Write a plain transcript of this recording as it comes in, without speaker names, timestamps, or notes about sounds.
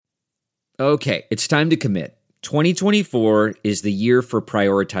Okay, it's time to commit. 2024 is the year for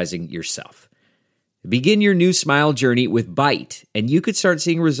prioritizing yourself. Begin your new smile journey with Byte, and you could start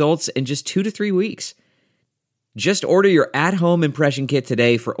seeing results in just 2 to 3 weeks. Just order your at-home impression kit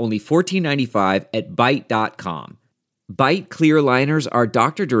today for only $14.95 at Byte.com. Byte clear liners are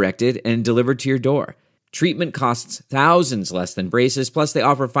doctor-directed and delivered to your door. Treatment costs thousands less than braces, plus they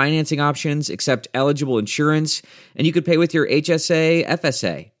offer financing options, accept eligible insurance, and you could pay with your HSA,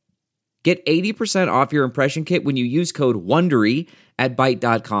 FSA. Get 80% off your impression kit when you use code WONDERY at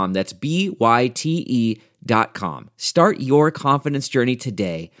Byte.com. That's BYTE.com. Start your confidence journey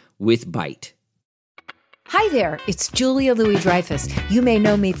today with Byte. Hi there, it's Julia Louis-Dreyfus. You may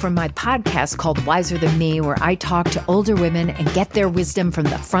know me from my podcast called Wiser Than Me, where I talk to older women and get their wisdom from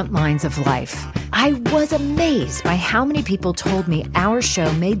the front lines of life. I was amazed by how many people told me our show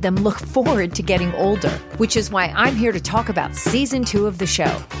made them look forward to getting older, which is why I'm here to talk about season 2 of the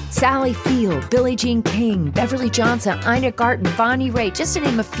show. Sally Field, Billie Jean King, Beverly Johnson, Ina Garten, Bonnie Raitt, just to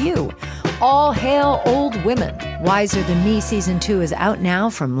name a few. All hail old women. Wiser Than Me season 2 is out now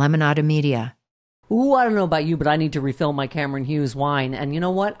from Lemonada Media. Ooh, I don't know about you, but I need to refill my Cameron Hughes wine. And you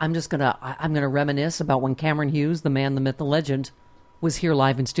know what? I'm gonna reminisce about when Cameron Hughes, the man, the myth, the legend, was here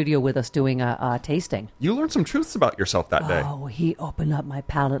live in studio with us doing a tasting. You learned some truths about yourself that day. Oh, he opened up my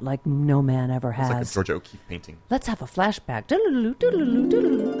palate like no man ever has. It's like a Georgia O'Keeffe painting. Let's have a flashback.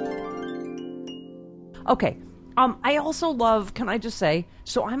 Okay. I also love, can I just say,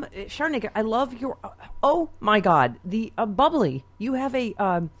 so I'm, Chardonnay, I love your, oh my God, the bubbly. You have a,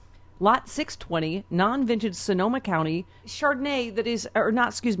 Lot 620, non-vintage Sonoma County Chardonnay that is, or not,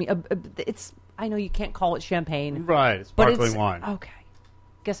 excuse me, it's, I know you can't call it champagne. Right, it's sparkling wine. Okay.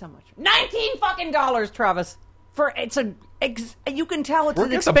 Guess how much? $19 fucking dollars, Travis. You can tell it's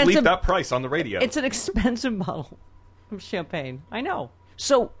an expensive. We're going to bleep that price on the radio. It's an expensive bottle of champagne. I know.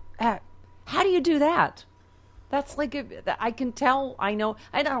 So, how do you do that? That's like, I can tell, I know,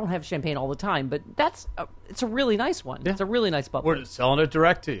 I don't have champagne all the time, but it's a really nice one. Yeah. It's a really nice bubble. We're just selling it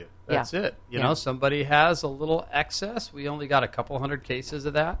direct to you. That's it. You Yeah. know, somebody has a little excess. We only got a couple hundred cases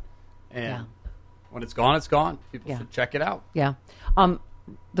of that. And when it's gone, it's gone. People should check it out. Yeah.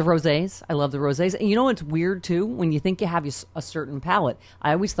 The rosés. I love the rosés. And you know what's weird, too? When you think you have a certain palate,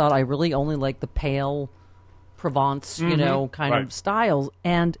 I always thought I really only like the pale Provence, kind of styles.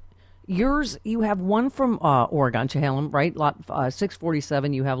 And yours, you have one from Oregon, Chehalem, right? Lot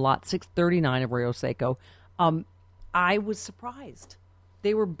 647. You have lot 639 of Rio Seco. I was surprised.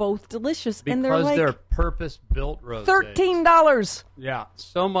 They were both delicious. Because and they're purpose-built rosés. $13. Yeah.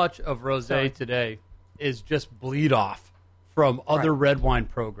 So much of rosé today is just bleed off from other red wine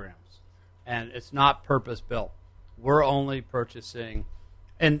programs. And it's not purpose-built. We're only purchasing,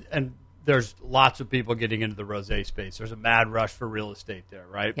 and there's lots of people getting into the rosé space. There's a mad rush for real estate there,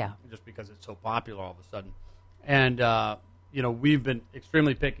 right? Yeah. Just because it's so popular all of a sudden. And, we've been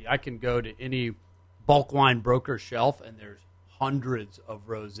extremely picky. I can go to any bulk wine broker shelf, and there's hundreds of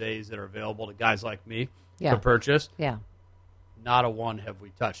rosés that are available to guys like me to purchase. Yeah. Not a one have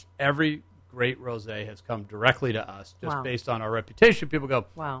we touched. Every great rosé has come directly to us just based on our reputation. People go,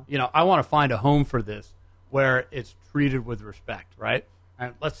 wow. I want to find a home for this where it's treated with respect, right?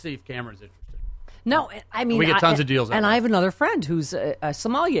 And let's see if Cameron's interested. No, I mean, we get tons of deals. And I have another friend who's a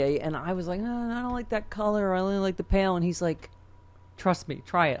sommelier, and I was like, no, I don't like that color. I only like the pale. And he's like, trust me,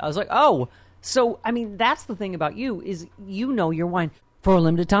 try it. I was like, oh. So, I mean, that's the thing about you is you know your wine. For a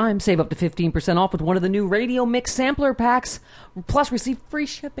limited time, save up to 15% off with one of the new Radio Mix sampler packs. Plus, receive free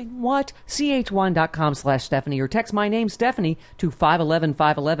shipping. What? ch1.com/Stephanie or text my name, Stephanie, to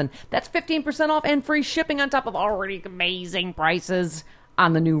 511-511. That's 15% off and free shipping on top of already amazing prices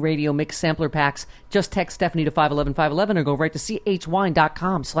on the new Radio Mix sampler packs. Just text Stephanie to 511-511 or go right to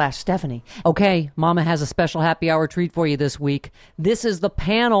ch1.com/Stephanie. Okay, Mama has a special happy hour treat for you this week. This is the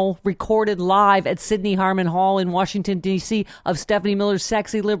panel recorded live at Sidney Harmon Hall in Washington, D.C. of Stephanie Miller's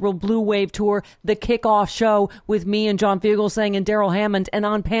Sexy Liberal Blue Wave Tour, the kickoff show with me and John Fugelsang and Daryl Hammond. And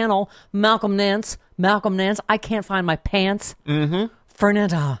on panel, Malcolm Nance, I can't find my pants.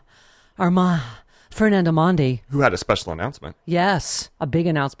 Fernanda Mondi. Who had a special announcement. Yes, a big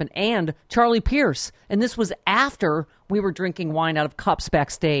announcement. And Charlie Pierce. And this was after we were drinking wine out of cups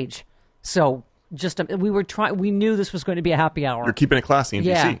backstage. So we knew this was going to be a happy hour. You're keeping it classy in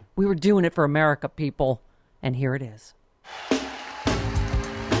D.C. DC. We were doing it for America, people. And here it is.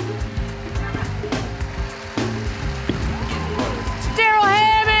 Daryl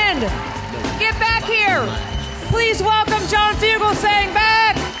Hammond! Get back here! Please welcome John Fugelsang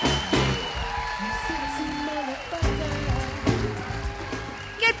back!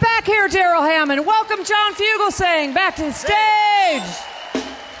 Get back here, Daryl Hammond. Welcome John Fugelsang back to the stage.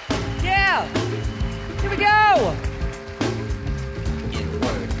 Yeah. we go.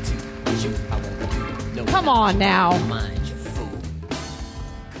 Come on now.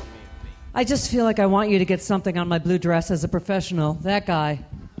 I just feel like I want you to get something on my blue dress as a professional. That guy.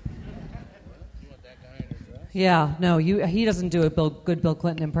 You want that guy in your dress? Yeah, no, he doesn't do a good Bill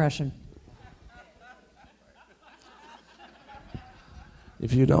Clinton impression.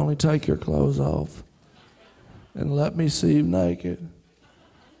 If you'd only take your clothes off and let me see you naked,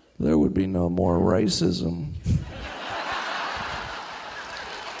 there would be no more racism.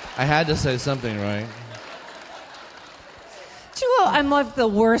 I had to say something, right? I'm like the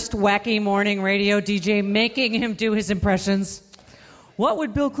worst wacky morning radio DJ making him do his impressions. What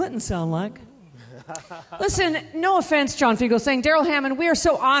would Bill Clinton sound like? Listen, no offense, John Fiegel, saying, Daryl Hammond, we are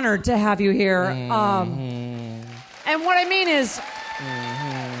so honored to have you here. And what I mean is,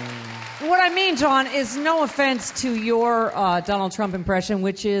 John, is no offense to your Donald Trump impression,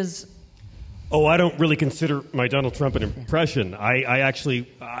 which is... Oh, I don't really consider my Donald Trump an impression. I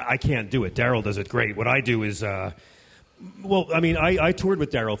can't do it. Daryl does it great. What I do is... I toured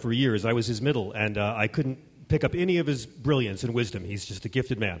with Daryl for years. I was his middle, and I couldn't pick up any of his brilliance and wisdom. He's just a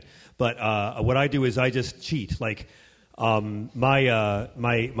gifted man. But what I do is I just cheat. Like my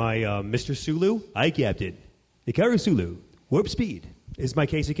Mr. Sulu, I Captain. Hikaru Sulu, warp speed is my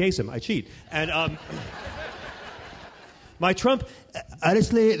Casey Kasem. I cheat. And my Trump,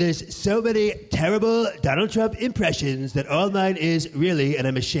 honestly, there's so many terrible Donald Trump impressions that all mine is really, and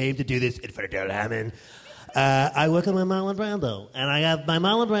I'm ashamed to do this in front of Daryl Hammond, I work on my Marlon Brando, and I have my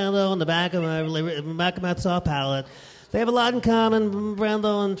Marlon Brando on the back of my soft palate. They have a lot in common,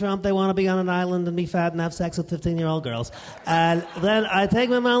 Brando and Trump. They want to be on an island and be fat and have sex with 15-year-old girls. And then I take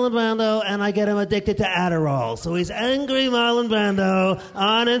my Marlon Brando and I get him addicted to Adderall. So he's angry Marlon Brando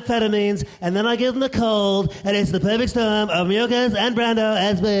on amphetamines, and then I give him the cold, and it's the perfect storm of mucus and Brando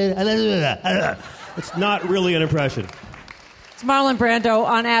and speed. It's not really an impression. It's Marlon Brando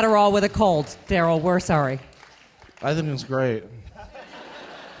on Adderall with a cold. Daryl, we're sorry. I think it's great.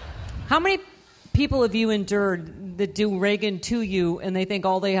 How many people have you endured that do Reagan to you and they think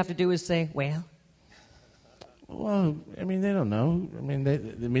all they have to do is say, well? Well, I mean, they don't know. I mean,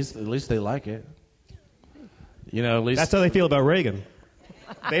 at least they like it. You know, at least... That's how they feel about Reagan.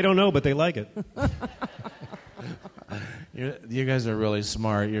 They don't know, but they like it. You guys are really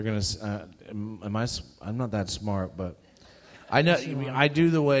smart. You're going to... I'm not that smart, but... I know. I do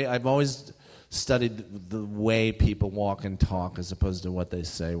the way... I've always studied the way people walk and talk as opposed to what they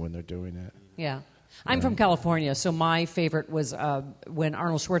say when they're doing it. Yeah. I'm from California, so my favorite was when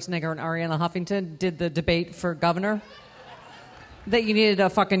Arnold Schwarzenegger and Ariana Huffington did the debate for governor that you needed a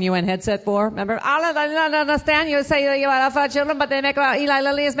fucking UN headset for. Remember? I don't understand. You say you are for children, but they make Eli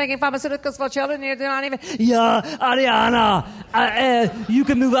Lilly is making pharmaceuticals for children. You're not even... Yeah, Ariana, you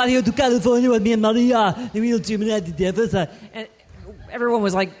can move out here to California with me and Maria, and we'll terminate the deficit. And everyone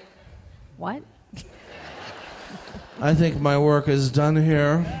was like, what? I think my work is done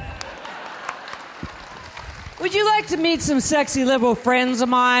here. Would you like to meet some sexy liberal friends of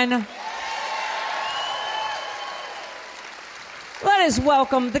mine? Let us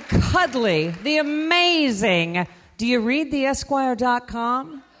welcome the cuddly, the amazing. Do you read the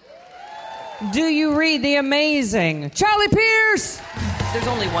Esquire.com? Do you read the amazing Charlie Pierce? There's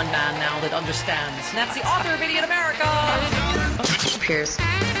only one man now that understands, and that's the author of Idiot America. Pierce.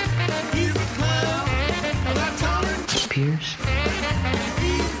 Pierce.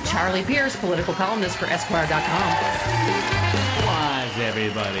 Charlie Pierce, political columnist for Esquire.com. Why is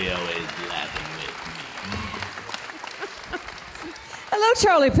everybody always laughing with me? Hello,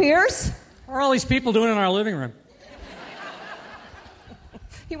 Charlie Pierce. What are all these people doing in our living room?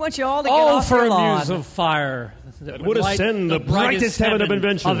 He wants you all to get off your lawn. Oh, for a muse of fire. That would ascend the brightest heaven of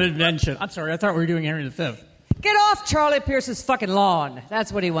invention. I'm sorry, I thought we were doing Henry V. Get off Charlie Pierce's fucking lawn.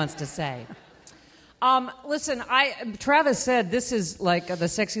 That's what he wants to say. Listen, Travis said this is like the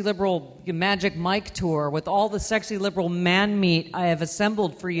Sexy Liberal Magic Mike tour with all the Sexy Liberal man meat I have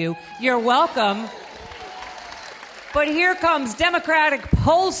assembled for you. You're welcome. But here comes Democratic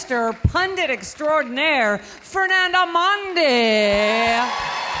pollster, pundit extraordinaire, Fernando Mondi.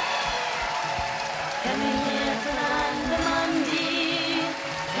 Can we hear Fernando Mondi?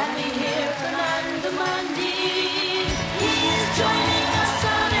 Can we hear Fernando Mondi? He's joining us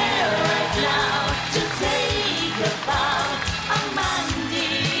on air right now to take about a Mondi.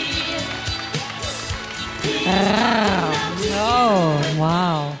 Oh,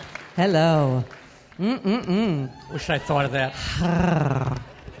 wow. Hello. Wish I thought of that.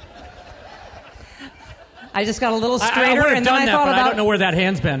 I just got a little straighter, and then I thought about... I don't know where that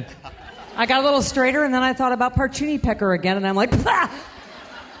hand's been. I got a little straighter, and then I thought about Parchini Pecker again, and I'm like, bah!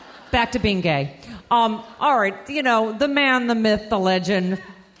 Back to being gay. All right, the man, the myth, the legend.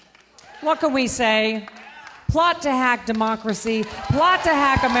 What can we say? Plot to hack democracy. Plot to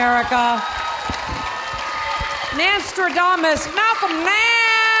hack America. Nanstradamus, Malcolm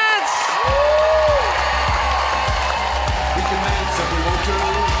Nance! We can dance if we want to,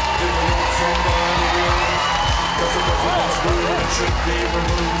 if we want somebody else. Cause the president's good and should be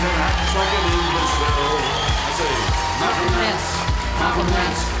removed and acts like an imbecile. I say, Malcolm Nance, Malcolm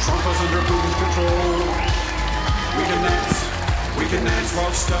Nance, Trump is under Putin's control. We can dance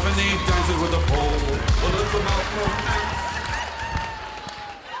while Stephanie dances with a pole. Well, it's the Malcolm Nance.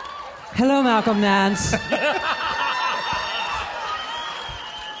 Hello, Malcolm Nance.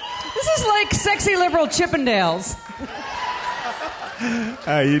 This is like sexy liberal Chippendales.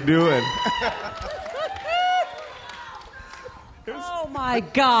 How you doing? Oh my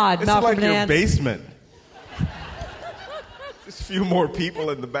God, It's Malcolm like your Nance. basement. Just a few more people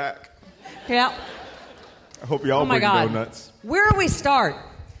in the back. Yeah. I hope y'all Oh my bring God. donuts. Where do we start?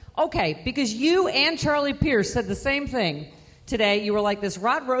 Okay, because you and Charlie Pierce said the same thing today. You were like, this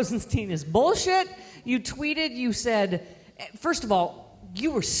Rod Rosenstein is bullshit. You tweeted, you said, first of all,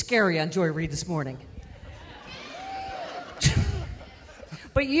 you were scary on Joy Reid this morning.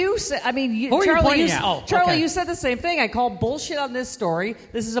 But you said, I mean, Who are you Charlie, pointing at? Charlie, Okay. you said the same thing. I called bullshit on this story.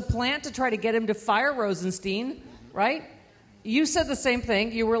 This is a plant to try to get him to fire Rosenstein, right? You said the same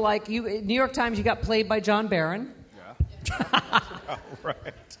thing. You were like, New York Times, you got played by John Barron.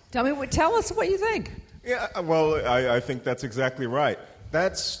 Right. Tell us what you think. Yeah, well, I think that's exactly right.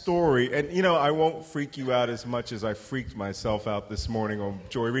 That story, and I won't freak you out as much as I freaked myself out this morning on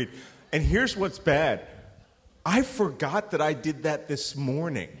Joy Reid. And here's what's bad. I forgot that I did that this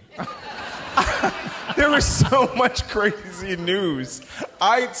morning. There was so much crazy news.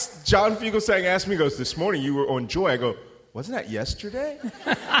 John Fugelsang asked me, goes, this morning you were on Joy. I go, wasn't that yesterday?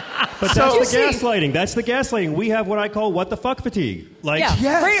 But that's the gaslighting. That's the gaslighting. We have what I call what the fuck fatigue. Like,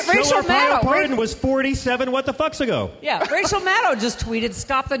 Rachel Maddow. Pardon was 47 what the fucks ago. Yeah, Rachel Maddow just tweeted,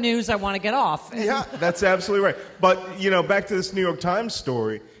 "Stop the news, I want to get off." Yeah, that's absolutely right. But, back to this New York Times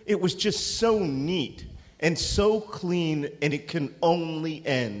story, it was just so neat and so clean, and it can only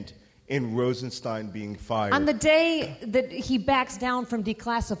end in Rosenstein being fired. On the day that he backs down from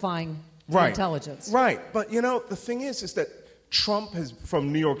declassifying intelligence. Right. But, the thing is that Trump is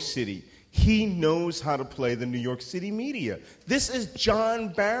from New York City. He knows how to play the New York City media. This is John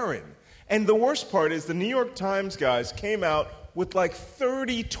Barron. And the worst part is the New York Times guys came out with like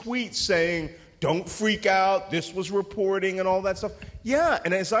 30 tweets saying, don't freak out, this was reporting and all that stuff. Yeah,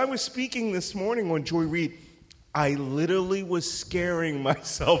 and as I was speaking this morning on Joy Reid, I literally was scaring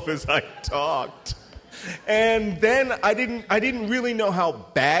myself as I talked. And then I didn't really know how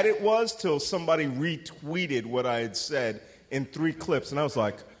bad it was till somebody retweeted what I had said in 3 clips, and I was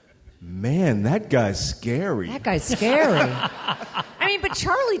like, man, that guy's scary. That guy's scary. I mean, but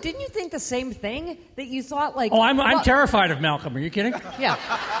Charlie, didn't you think the same thing? That you thought like... Oh, I'm terrified of Malcolm. Are you kidding? Yeah.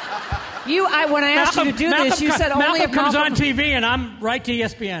 When I asked you to do this, you said only if comes on TV, and I'm right to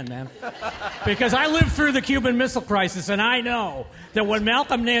ESPN, man. Because I lived through the Cuban Missile Crisis, and I know that when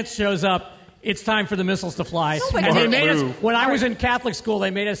Malcolm Nance shows up, it's time for the missiles to fly. And they made us, when I was in Catholic school,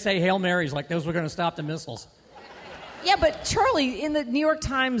 they made us say Hail Marys like those were going to stop the missiles. Yeah, but Charlie, in the New York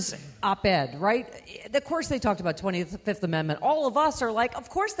Times op-ed, right? Of course they talked about 25th Amendment. All of us are like, of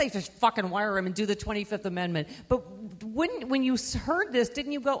course they just fucking wire him and do the 25th Amendment. But when you heard this,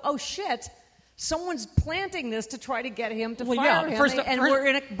 didn't you go, oh shit, someone's planting this to try to get him to fire him? We're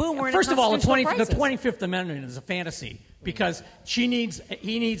in a First of all, the crisis. 25th Amendment is a fantasy because he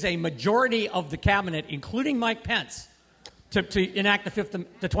needs a majority of the cabinet, including Mike Pence, to enact the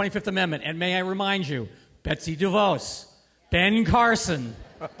 25th Amendment. And may I remind you, Betsy DeVos, Ben Carson,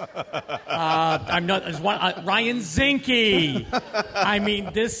 Ryan Zinke. I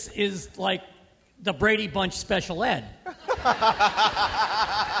mean, this is like the Brady Bunch special ed.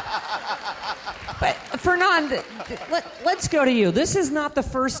 But, Fernand, let's go to you. This is not the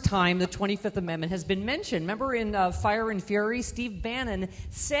first time the 25th Amendment has been mentioned. Remember in Fire and Fury, Steve Bannon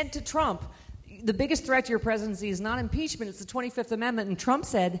said to Trump, the biggest threat to your presidency is not impeachment, it's the 25th Amendment. And Trump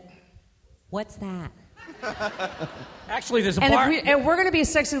said, what's that? Actually, there's a and we're going to be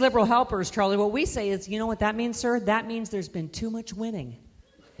sexy liberal helpers, Charlie. What we say is, you know what that means, sir? That means there's been too much winning.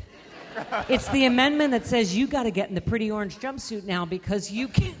 It's the amendment that says you got to get in the pretty orange jumpsuit now because you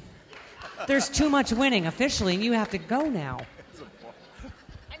can't. There's too much winning officially, and you have to go now.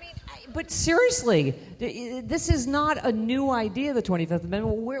 I mean, but seriously, this is not a new idea, the 25th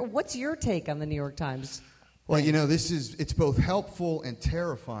Amendment. What's your take on the New York Times? Well, it's both helpful and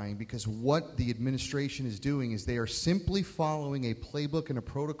terrifying because what the administration is doing is they are simply following a playbook and a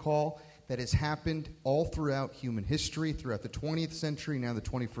protocol that has happened all throughout human history, throughout the 20th century, now the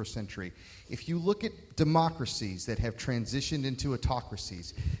 21st century. If you look at democracies that have transitioned into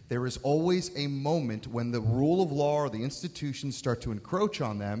autocracies, there is always a moment when the rule of law or the institutions start to encroach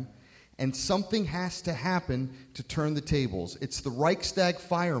on them, and something has to happen to turn the tables. It's the Reichstag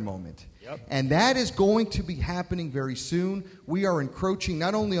fire moment. Yep. And that is going to be happening very soon. We are encroaching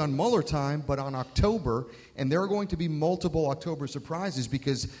not only on Mueller time, but on October, and there are going to be multiple October surprises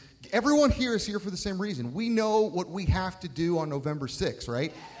because everyone here is here for the same reason. We know what we have to do on November 6th,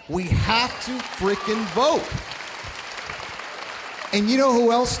 right? We have to frickin' vote. And you know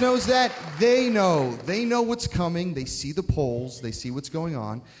who else knows that? They know. They know what's coming. They see the polls. They see what's going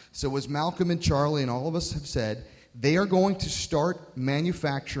on. So as Malcolm and Charlie and all of us have said, they are going to start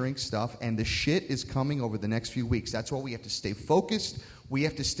manufacturing stuff, and the shit is coming over the next few weeks. That's why we have to stay focused. We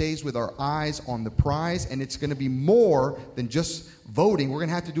have to stay with our eyes on the prize, and it's going to be more than just voting. We're going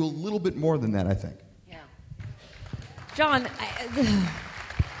to have to do a little bit more than that, I think. Yeah. John,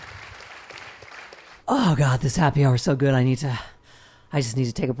 oh, God, this happy hour is so good. I just need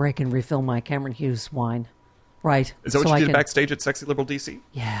to take a break and refill my Cameron Hughes wine. Right. Is that what you did backstage at Sexy Liberal DC?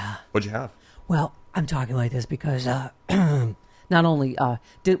 Yeah. What'd you have? Well, I'm talking like this because not only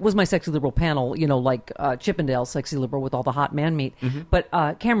was my Sexy Liberal panel, like Chippendale Sexy Liberal with all the hot man meat, but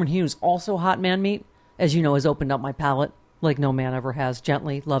Cameron Hughes, also hot man meat, as you know, has opened up my palate like no man ever has,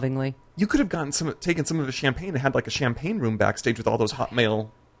 gently, lovingly. You could have taken some of his champagne and had like a champagne room backstage with all those hot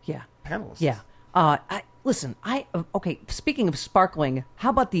male panelists. Yeah. Listen, okay, speaking of sparkling, how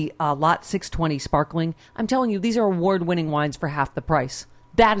about the Lot 620 sparkling? I'm telling you, these are award-winning wines for half the price.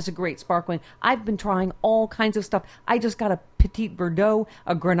 That is a great sparkling. I've been trying all kinds of stuff. I just got a Petit Verdot,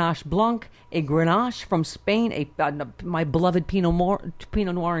 a Grenache Blanc, a Grenache from Spain, my beloved Pinot Noir and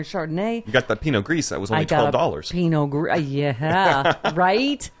Chardonnay. You got the Pinot Gris that was only $12. Pinot Gris, yeah,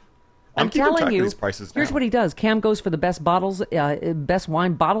 right? I'm telling you, these prices here's what he does. Cam goes for the best bottles, best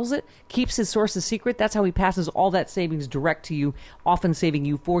wine, bottles it, keeps his sources secret. That's how he passes all that savings direct to you, often saving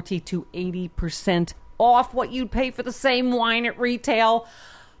you 40 to 80% off what you'd pay for the same wine at retail.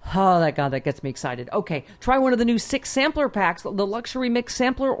 Oh, that gets me excited. Okay, try one of the new 6 sampler packs, the Luxury Mix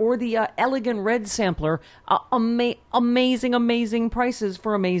Sampler or the Elegant Red Sampler. Amazing prices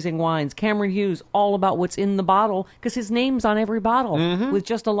for amazing wines. Cameron Hughes, all about what's in the bottle, because his name's on every bottle. With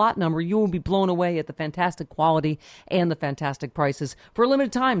just a lot number, you will be blown away at the fantastic quality and the fantastic prices. For a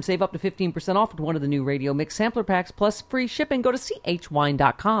limited time, save up to 15% off with one of the new Radio Mix Sampler packs, plus free shipping. Go to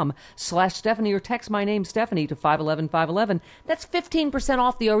chwine.com/Stephanie or text my name, Stephanie, to 511-511. That's 15%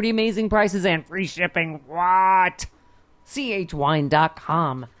 off the already amazing prices and free shipping. What?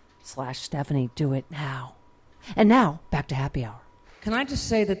 chwine.com/Stephanie. Do it now. And now, back to happy hour. Can I just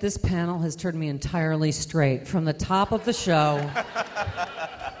say that this panel has turned me entirely straight from the top of the show,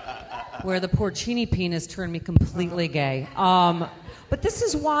 where the porcini penis turned me completely gay. But this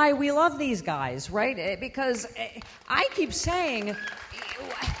is why we love these guys, right? Because I keep saying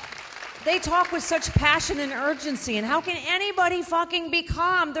they talk with such passion and urgency, and how can anybody fucking be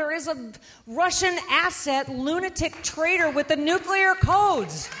calm? There is a Russian asset, lunatic traitor with the nuclear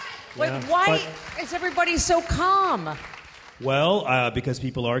codes. Why is everybody so calm? Well, because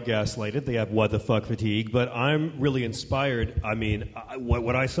people are gaslighted. They have what the fuck fatigue. But I'm really inspired. I mean,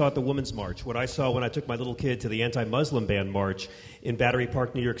 what I saw at the Women's March, what I saw when I took my little kid to the anti-Muslim ban march in Battery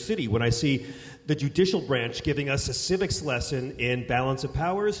Park, New York City, when I see the judicial branch giving us a civics lesson in balance of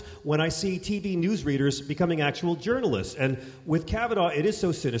powers, when I see TV newsreaders becoming actual journalists. And with Kavanaugh, it is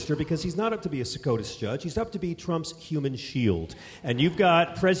so sinister because he's not up to be a SCOTUS judge. He's up to be Trump's human shield. And you've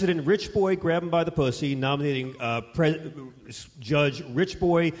got President Rich Boy grab him by the pussy, nominating Judge Rich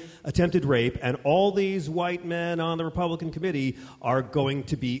Boy attempted rape, and all these white men on the Republican committee are going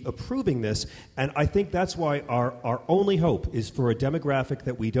to be approving this. And I think that's why our only hope is for a demographic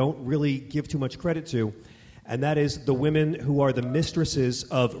that we don't really give too much credit to, and that is the women who are the mistresses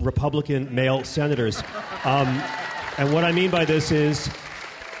of Republican male senators. And what I mean by this is,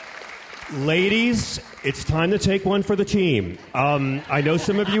 ladies, it's time to take one for the team. I know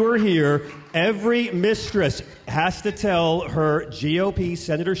some of you are here. Every mistress has to tell her GOP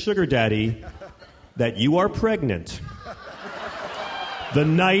Senator Sugar Daddy that you are pregnant the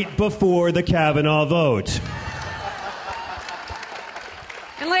night before the Kavanaugh vote.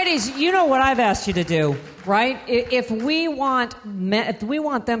 And ladies, you know what I've asked you to do, right? If we want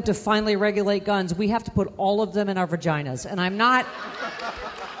them to finally regulate guns, we have to put all of them in our vaginas. And I'm not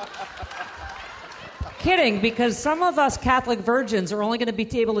kidding, because some of us Catholic virgins are only going to be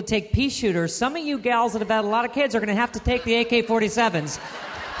able to take pea shooters. Some of you gals that have had a lot of kids are going to have to take the AK-47s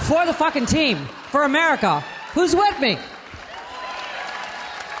for the fucking team, for America. Who's with me?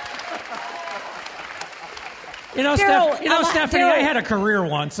 You know, Stephanie, I had a career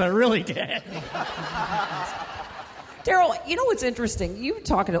once. I really did. Daryl, you know what's interesting? You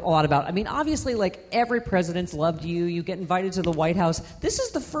talk a lot about, I mean, obviously, like, every president's loved you. You get invited to the White House. This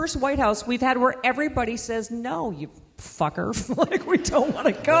is the first White House we've had where everybody says, no, you fucker. Like, we don't want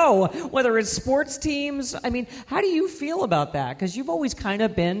to go. Whether it's sports teams. I mean, how do you feel about that? Because you've always kind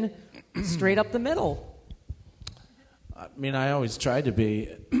of been straight up the middle. I mean, I always tried to be.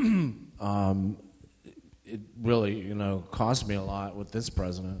 It really, cost me a lot with this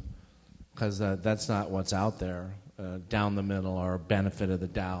president, because that's not what's out there, down the middle or benefit of the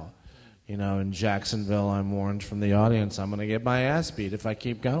doubt. In Jacksonville, I'm warned from the audience, I'm going to get my ass beat if I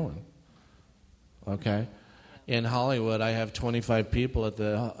keep going. Okay? In Hollywood, I have 25 people at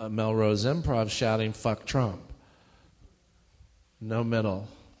the Melrose Improv shouting, fuck Trump. No middle.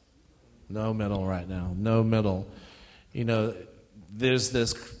 No middle right now. No middle. There's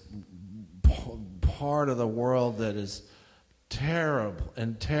this part of the world that is terrible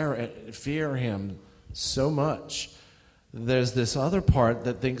and fear him so much. There's this other part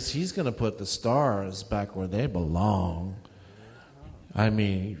that thinks he's going to put the stars back where they belong. I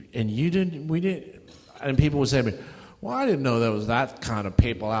mean, and we didn't, and people would say to me, well, I didn't know there was that kind of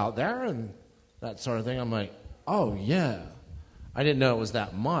people out there and that sort of thing. I'm like, oh yeah, I didn't know it was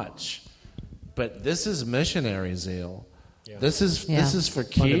that much. But this is missionary zeal. Yeah. This is for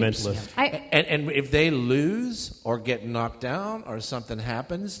keeps. And if they lose or get knocked down or something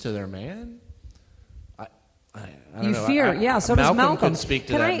happens to their man, I don't know. Fear, so does Malcolm. Could speak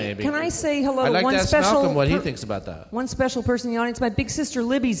to that maybe. Can I say hello I'd to like one to ask special Malcolm what he thinks about that. One special person in the audience. My big sister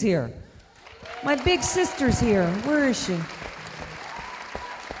Libby's here. My big sister's here. Where is she?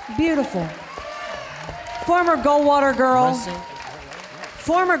 Beautiful. Former Goldwater girl.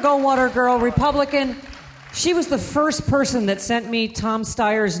 Former Goldwater girl, Republican. She was the first person that sent me Tom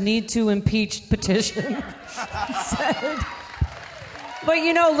Steyer's need to impeach petition. But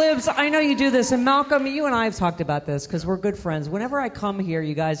Libs, I know you do this. And Malcolm, you and I have talked about this because we're good friends. Whenever I come here,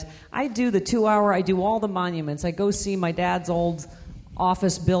 you guys, I do the 2-hour, I do all the monuments. I go see my dad's old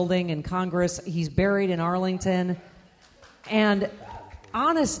office building in Congress. He's buried in Arlington. And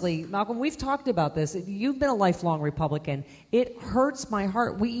honestly, Malcolm, we've talked about this. You've been a lifelong Republican. It hurts my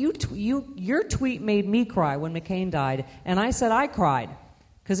heart. Your tweet made me cry when McCain died, and I said I cried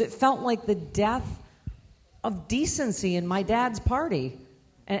because it felt like the death of decency in my dad's party,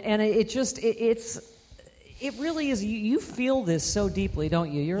 and it really is. You feel this so deeply,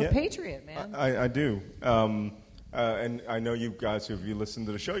 don't you? You're a patriot, man. I do. And I know you guys, if you listen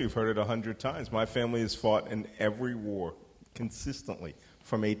to the show, you've heard it 100 times. My family has fought in every war consistently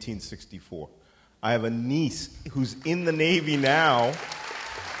from 1864. I have a niece who's in the Navy now,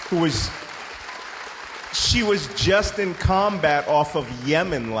 she was just in combat off of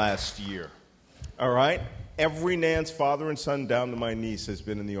Yemen last year. All right? Every Nan's father and son down to my niece has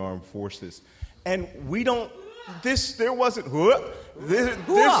been in the armed forces. And we don't, this wasn't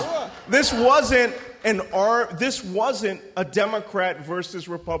a Democrat versus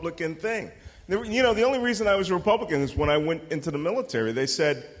Republican thing. The only reason I was a Republican is when I went into the military. They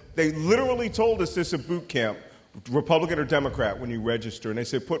literally told us this at boot camp, Republican or Democrat when you register. And they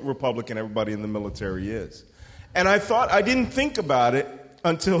said, put Republican, everybody in the military is. And I didn't think about it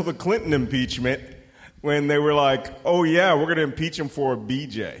until the Clinton impeachment when they were like, oh yeah, we're going to impeach him for a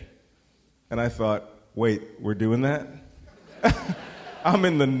BJ. And I thought, wait, we're doing that? I'm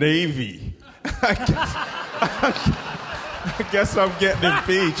in the Navy. I guess I'm getting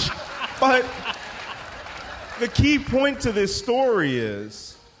impeached. But the key point to this story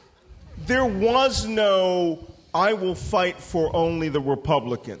is there was no, I will fight for only the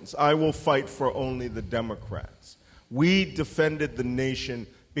Republicans. I will fight for only the Democrats. We defended the nation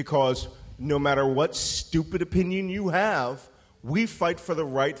because no matter what stupid opinion you have, we fight for the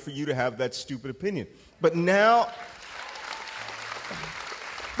right for you to have that stupid opinion. But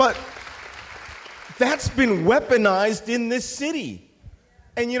that's been weaponized in this city.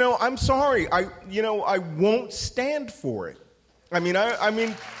 And, I'm sorry. I won't stand for it. I'm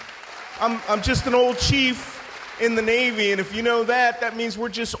just an old chief in the Navy, and if you know that means we're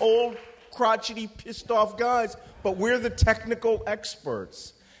just old, crotchety, pissed-off guys. But we're the technical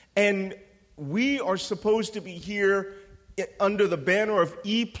experts. And we are supposed to be here under the banner of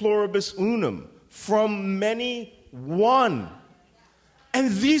e pluribus unum, from many one.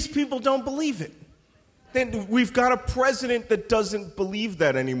 And these people don't believe it. then we've got a president that doesn't believe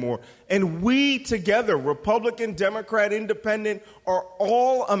that anymore. And we together, Republican, Democrat, Independent, are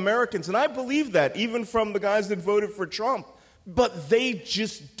all Americans. And I believe that, even from the guys that voted for Trump. But they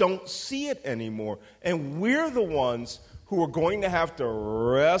just don't see it anymore. And we're the ones who are going to have to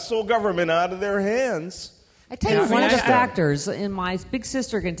wrestle government out of their hands. I tell you, one of the factors, and my big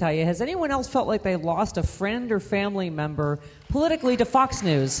sister can tell you, has anyone else felt like they lost a friend or family member politically to Fox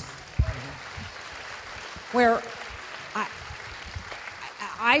News? Where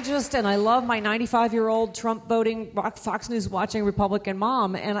I love my 95-year-old Trump voting, Fox News watching Republican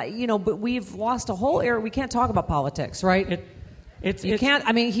mom, and but we've lost a whole era. We can't talk about politics, right? Can't.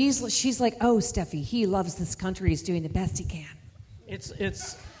 I mean, she's like, oh, Steffi, he loves this country. He's doing the best he can.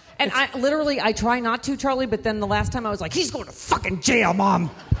 And I try not to, Charlie, but then the last time I was like, he's going to fucking jail,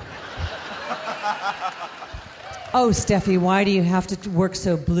 Mom. Oh, Steffi, why do you have to work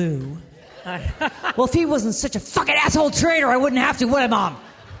so blue? Well, if he wasn't such a fucking asshole traitor, I wouldn't have to, would I, Mom?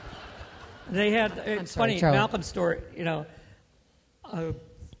 They had, it's funny, Charlie. Malcolm's story, I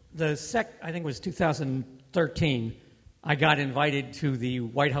think it was 2013, I got invited to the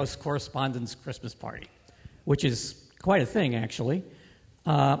White House Correspondents' Christmas party, which is quite a thing, actually.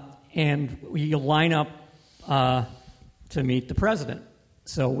 And you line up to meet the president.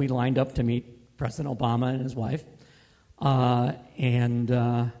 So we lined up to meet President Obama and his wife.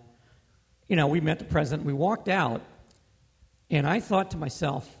 We met the president. We walked out, and I thought to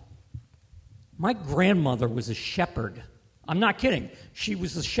myself, my grandmother was a shepherd. I'm not kidding. She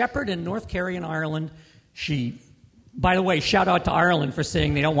was a shepherd in North Kerry in Ireland. By the way, shout out to Ireland for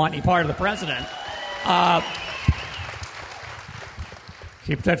saying they don't want any part of the president.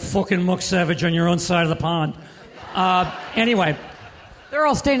 Keep that fucking muck savage on your own side of the pond. Anyway. They're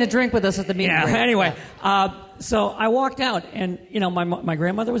all staying to drink with us at the meeting. Yeah, anyway. So I walked out, and, my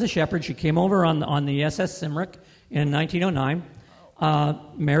grandmother was a shepherd. She came over on the SS Cymric in 1909,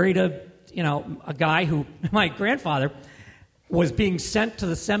 married a guy who, my grandfather, was being sent to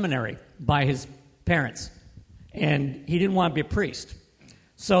the seminary by his parents, and he didn't want to be a priest.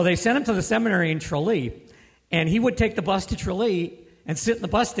 So they sent him to the seminary in Tralee, and he would take the bus to Tralee and sit in the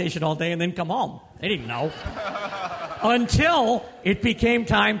bus station all day and then come home. They didn't know. Until it became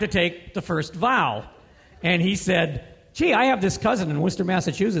time to take the first vow. And he said, gee, I have this cousin in Worcester,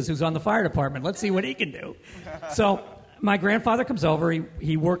 Massachusetts who's on the fire department. Let's see what he can do. So my grandfather comes over.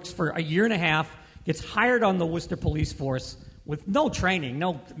 He works for a year and a half, gets hired on the Worcester police force with no training,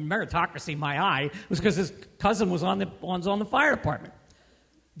 no meritocracy in my eye. It was because his cousin was on the fire department.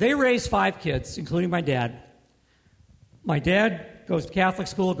 They raised 5 kids, including my dad. My dad goes to Catholic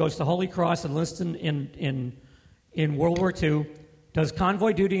school, goes to Holy Cross, enlists in World War II, does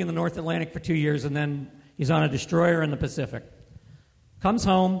convoy duty in the North Atlantic for 2 years, and then he's on a destroyer in the Pacific. Comes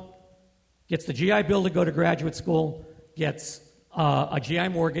home, gets the GI Bill to go to graduate school, gets a GI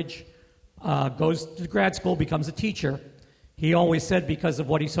mortgage, goes to grad school, becomes a teacher. He always said, because of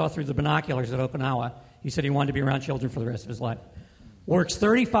what he saw through the binoculars at Okinawa, he said he wanted to be around children for the rest of his life. Works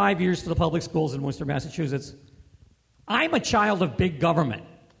 35 years for the public schools in Worcester, Massachusetts. I'm a child of big government,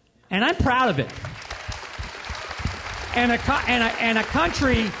 and I'm proud of it. And a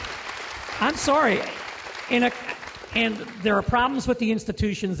country, I'm sorry, and there are problems with the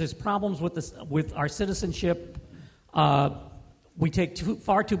institutions. There's problems with our citizenship. We take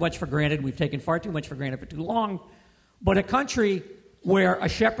far too much for granted. We've taken far too much for granted for too long. But a country where a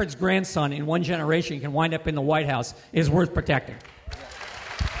shepherd's grandson in one generation can wind up in the White House is worth protecting.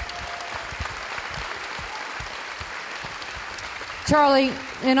 Charlie,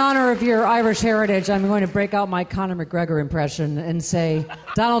 in honor of your Irish heritage, I'm going to break out my Conor McGregor impression and say,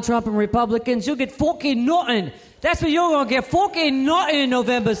 Donald Trump and Republicans, you'll get fucking nothing. That's what you're going to get, fucking nothing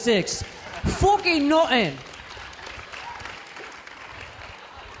November 6th. Fucking nothing.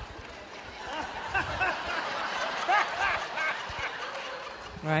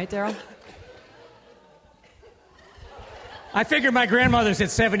 Right, Daryl? I figure my grandmother's at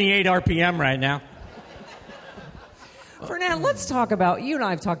 78 RPM right now. Fernand, let's talk about, you and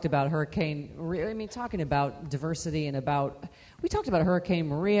I have talked about Hurricane Maria. I mean, talking about diversity and we talked about Hurricane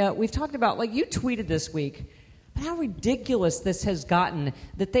Maria. We've talked about, like you tweeted this week, how ridiculous this has gotten,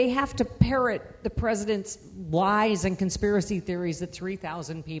 that they have to parrot the president's lies and conspiracy theories that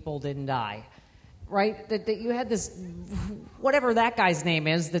 3,000 people didn't die. Right? That you had this, whatever that guy's name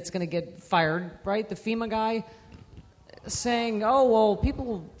is that's going to get fired, right? The FEMA guy saying, oh, well,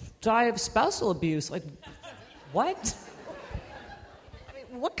 people die of spousal abuse. Like, what? I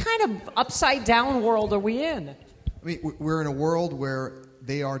mean, what kind of upside-down world are we in? I mean, we're in a world where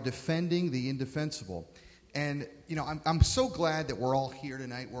they are defending the indefensible. And, I'm so glad that we're all here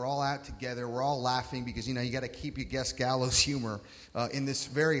tonight. We're all out together. We're all laughing because, you got to keep your guest gallows humor in this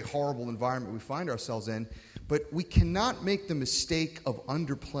very horrible environment we find ourselves in. But we cannot make the mistake of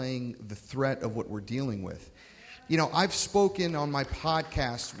underplaying the threat of what we're dealing with. I've spoken on my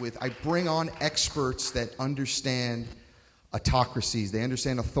podcast I bring on experts that understand autocracies. They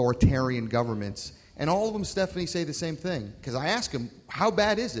understand authoritarian governments. And all of them, Stephanie, say the same thing. Because I ask them, how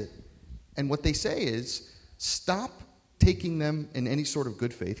bad is it? And what they say is, stop taking them in any sort of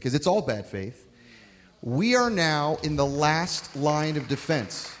good faith, because it's all bad faith. We are now in the last line of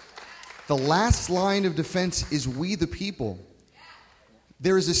defense. The last line of defense is we the people.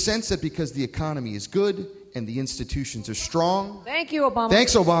 There is a sense that because the economy is good and the institutions are strong. Thank you, Obama.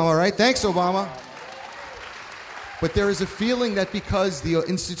 Thanks, Obama, right? Thanks, Obama. But there is a feeling that because the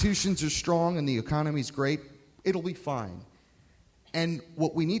institutions are strong and the economy is great, it'll be fine. And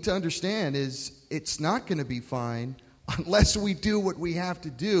what we need to understand is it's not going to be fine unless we do what we have to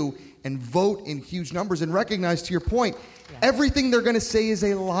do and vote in huge numbers and recognize, to your point, everything they're going to say is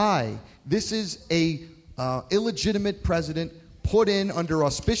a lie. This is a illegitimate president put in under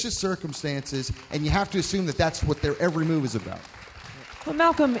auspicious circumstances, and you have to assume that that's what their every move is about. Well,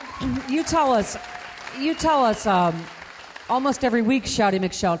 Malcolm, you tell us almost every week, Shouty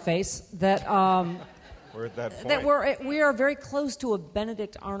McShoutface, that we're at that point. that we are very close to a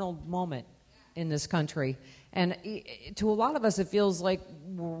Benedict Arnold moment in this country. And to a lot of us, it feels like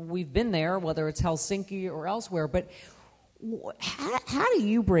we've been there, whether it's Helsinki or elsewhere. But how do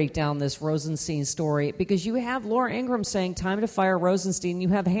you break down this Rosenstein story? Because you have Laura Ingraham saying, time to fire Rosenstein. You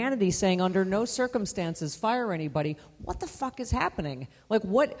have Hannity saying, under no circumstances, fire anybody. What the fuck is happening? Like,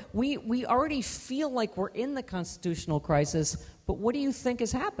 we already feel like we're in the constitutional crisis, but what do you think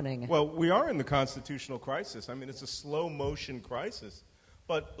is happening? Well, we are in the constitutional crisis. I mean, it's a slow-motion crisis.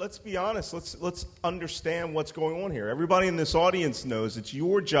 But let's be honest. Let's understand what's going on here. Everybody in this audience knows it's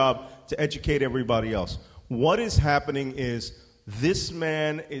your job to educate everybody else. What is happening is this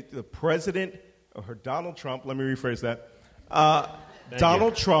man, the president, or Donald Trump, let me rephrase that.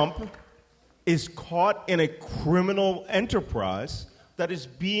 Donald Trump is caught in a criminal enterprise that is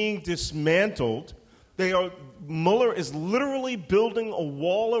being dismantled. Mueller is literally building a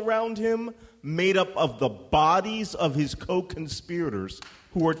wall around him made up of the bodies of his co-conspirators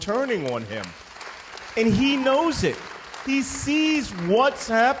who are turning on him. And he knows it. He sees what's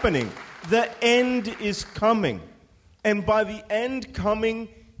happening. The end is coming. And by the end coming,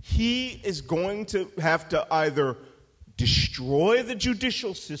 he is going to have to either destroy the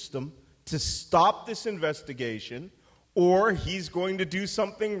judicial system to stop this investigation, or he's going to do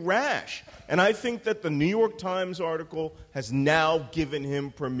something rash. And I think that the New York Times article has now given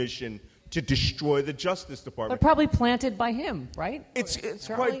him permission to destroy the Justice Department. But probably planted by him, right? It's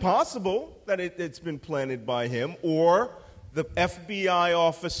quite possible that it's been planted by him, or the FBI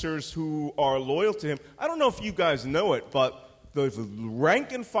officers who are loyal to him. I don't know if you guys know it, but the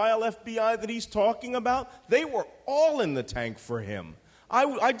rank and file FBI that he's talking about, they were all in the tank for him.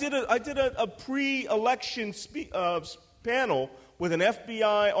 I did a pre-election panel with an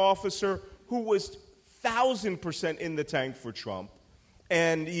FBI officer who was 1,000% in the tank for Trump,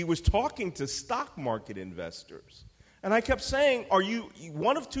 and he was talking to stock market investors. And I kept saying,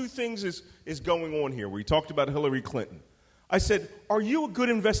 one of two things is going on here. We talked about Hillary Clinton. I said, are you a good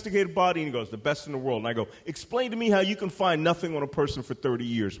investigative body? And he goes, the best in the world. And I go, explain to me how you can find nothing on a person for 30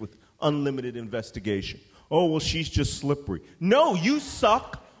 years with unlimited investigation. Oh, well, she's just slippery. No, you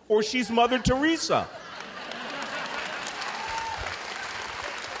suck, or she's Mother Teresa.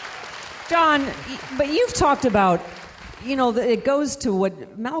 John, but you've talked about, it goes to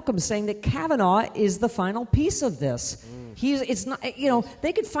what Malcolm's saying, that Kavanaugh is the final piece of this. It's not,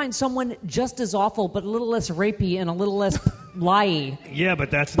 they could find someone just as awful, but a little less rapey and a little less lie. Yeah,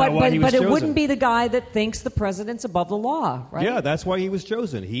 but that's not why he was chosen. But it wouldn't be the guy that thinks the president's above the law, right? Yeah, that's why he was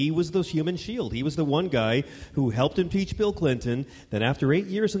chosen. He was the human shield. He was the one guy who helped impeach Bill Clinton, then after 8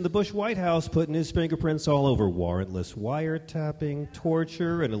 years in the Bush White House, putting his fingerprints all over warrantless wiretapping,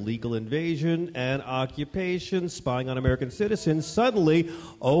 torture, and illegal invasion, and occupation, spying on American citizens, suddenly,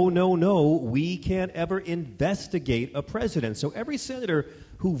 oh, no, we can't ever investigate a president. So every senator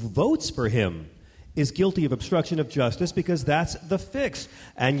who votes for him is guilty of obstruction of justice because that's the fix.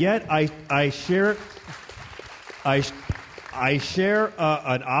 And yet I share an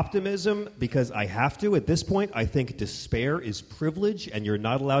optimism because I have to. At this point, I think despair is privilege and you're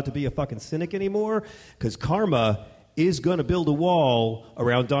not allowed to be a fucking cynic anymore because karma is going to build a wall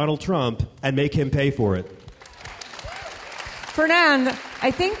around Donald Trump and make him pay for it. Fernand,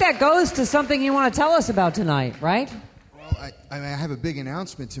 I think that goes to something you want to tell us about tonight, right? I have a big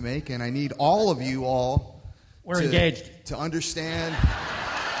announcement to make, and I need all of you all We're engaged. To understand.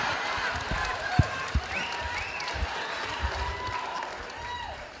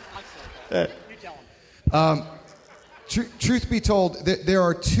 Truth be told, there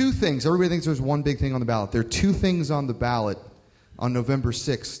are two things. Everybody thinks there's one big thing on the ballot. There are two things on the ballot on November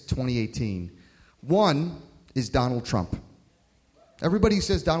 6, 2018. One is Donald Trump. Everybody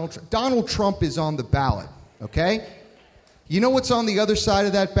says Donald Trump is on the ballot, okay? You know what's on the other side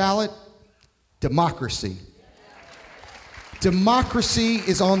of that ballot? Democracy. Democracy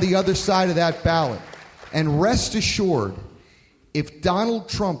is on the other side of that ballot. And rest assured, if Donald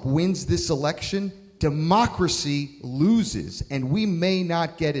Trump wins this election, democracy loses, and we may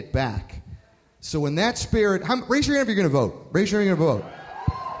not get it back. So in that spirit, raise your hand if you're going to vote. Raise your hand if you're going to vote.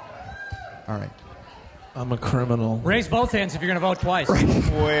 All right. I'm a criminal. Raise both hands if you're going to vote twice.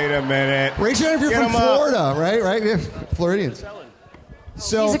 Wait a minute. Raise your hand if you're from Florida, right? Yeah. Floridians.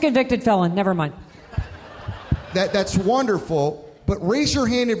 So He's a convicted felon. Never mind. That's wonderful, but raise your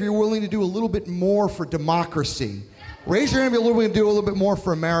hand if you're willing to do a little bit more for democracy. Raise your hand if you're willing to do a little bit more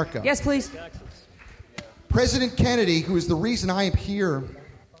for America. Yes, please. President Kennedy, who is the reason I am here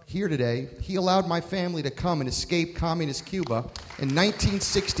today, he allowed my family to come and escape communist Cuba in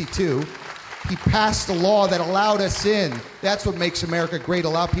 1962. He passed a law that allowed us in. That's what makes America great,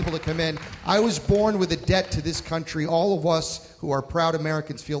 allow people to come in. I was born with a debt to this country. All of us who are proud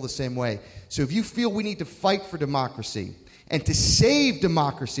Americans feel the same way. So if you feel we need to fight for democracy and to save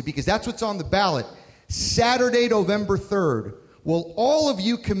democracy, because that's what's on the ballot, Saturday, November 3rd, will all of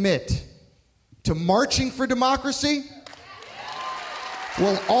you commit to marching for democracy?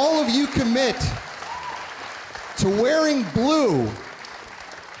 Will all of you commit to wearing blue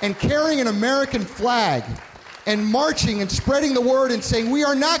and carrying an American flag and marching and spreading the word and saying we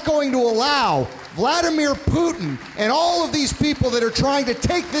are not going to allow Vladimir Putin and all of these people that are trying to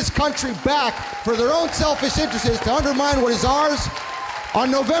take this country back for their own selfish interests to undermine what is ours?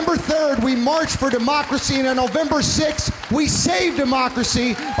 On November 3rd, we march for democracy, and on November 6th, we save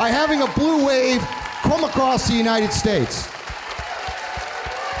democracy by having a blue wave come across the United States.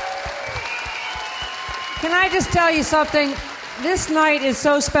 Can I just tell you something? This night is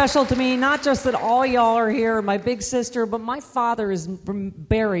so special to me, not just that all y'all are here, my big sister, but my father is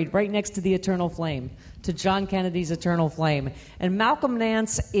buried right next to the eternal flame, to John Kennedy's eternal flame. And Malcolm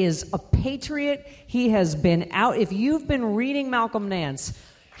Nance is a patriot. He has been out. If you've been reading Malcolm Nance,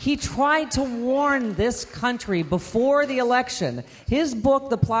 he tried to warn this country before the election. His book,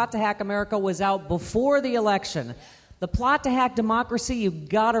 The Plot to Hack America, was out before the election. The Plot to Hack Democracy, you've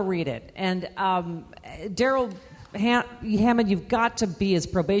got to read it. And Daryl Hammond, you've got to be his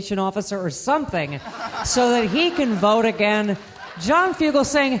probation officer or something so that he can vote again. John Fugel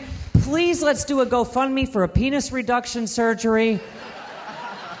saying, please let's do a GoFundMe for a penis reduction surgery.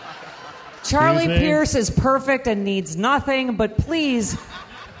 Charlie Pierce is perfect and needs nothing, but please,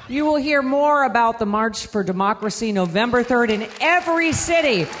 you will hear more about the March for Democracy November 3rd in every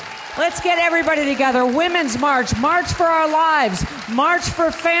city. Let's get everybody together. Women's March, March for Our Lives, March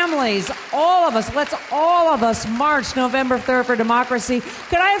for Families. All of us, let's all of us march November 3rd for democracy.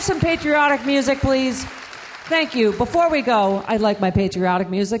 Could I have some patriotic music, please? Thank you. Before we go, I'd like my patriotic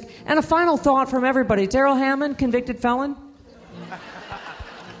music. And a final thought from everybody. Daryl Hammond, convicted felon.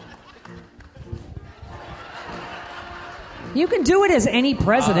 You can do it as any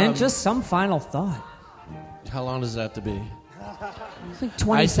president, just some final thought. How long does it have to be? It's like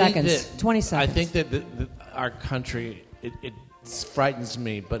 20 seconds. 20 seconds. I think that our country, it frightens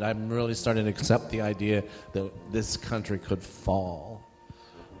me, but I'm really starting to accept the idea that this country could fall.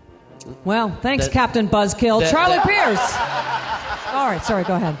 Well, thanks, Captain Buzzkill. Charlie Pierce! All right, sorry,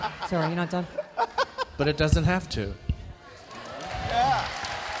 go ahead. Sorry, you're not done? But it doesn't have to.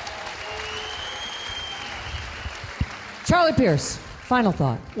 Charlie Pierce, final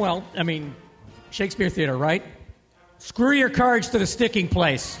thought. Well, I mean, Shakespeare Theater, right? Screw your courage to the sticking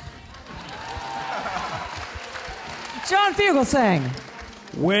place. John Fugelsang.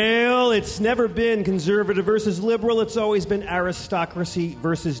 Well, it's never been conservative versus liberal. It's always been aristocracy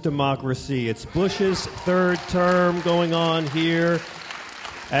versus democracy. It's Bush's third term going on here.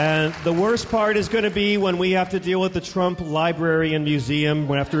 And the worst part is going to be when we have to deal with the Trump Library and Museum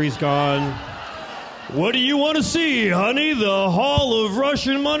after he's gone. What do you want to see, honey? The Hall of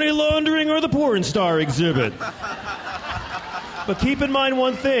Russian Money Laundering or the Porn Star exhibit? But keep in mind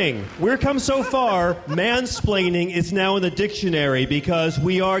one thing. We've come so far, mansplaining is now in the dictionary because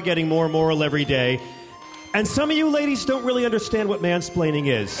we are getting more moral every day. And some of you ladies don't really understand what mansplaining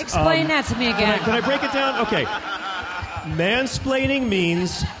is. Explain that to me again. Can I break it down? Okay. Mansplaining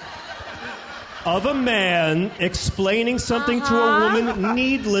means of a man explaining something to a woman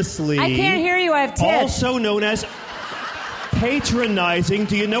needlessly. I can't hear you. I have tits. Also known as patronizing.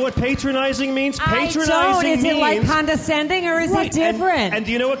 Do you know what patronizing means? Patronizing I don't. Is means, it like condescending or is it different? And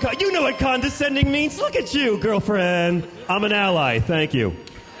do you know what condescending means? Look at you, girlfriend. I'm an ally. Thank you.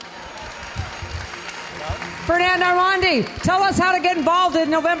 Fernand Armandi, tell us how to get involved in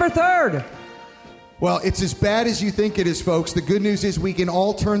November 3rd. Well, it's as bad as you think it is, folks. The good news is we can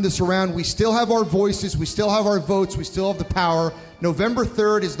all turn this around. We still have our voices. We still have our votes. We still have the power. November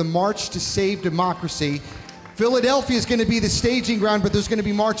 3rd is the March to Save Democracy. Philadelphia is going to be the staging ground, but there's going to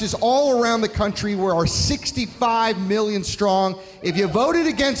be marches all around the country. We are 65 million strong. If you voted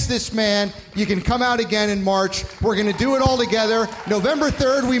against this man, you can come out again in March. We're going to do it all together. November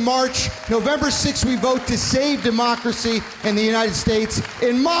 3rd, we march. November 6th, we vote to save democracy in the United States.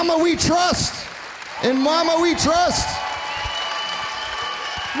 In Mama, we trust. In Mama, we trust.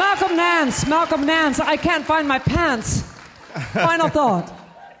 Malcolm Nance, I can't find my pants. Final thought.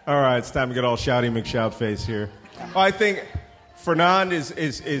 All right, it's time to get all shouty McShoutface here. I think Fernand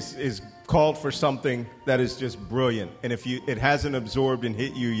is called for something that is just brilliant. And if it hasn't absorbed and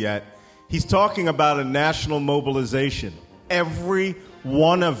hit you yet, he's talking about a national mobilization. Every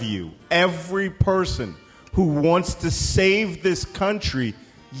one of you, every person who wants to save this country,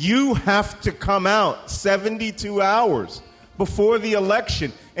 you have to come out 72 hours before the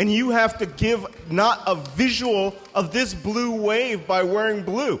election, and you have to give not a visual of this blue wave by wearing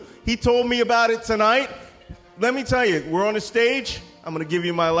blue. He told me about it tonight. Let me tell you, we're on a stage. I'm going to give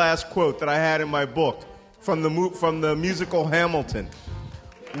you my last quote that I had in my book from the musical Hamilton.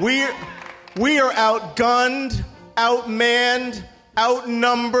 We are outgunned, outmanned,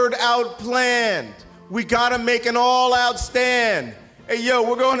 outnumbered, outplanned. We got to make an all-out stand. Hey, yo,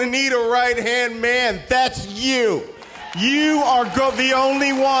 we're going to need a right-hand man. That's you. You are the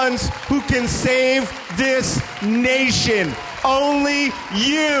only ones who can save this nation. Only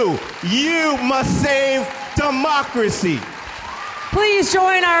you. You must save democracy. Please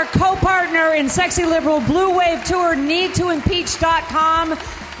join our co-partner in Sexy Liberal Blue Wave Tour, needtoimpeach.com.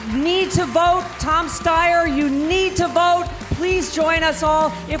 Need to vote. Tom Steyer, you need to vote. Please join us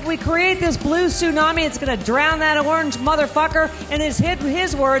all. If we create this blue tsunami, it's going to drown that orange motherfucker. And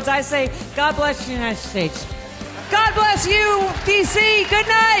his words, I say, God bless the United States. God bless you, D.C. Good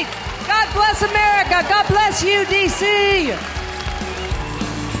night. God bless America. God bless you, D.C.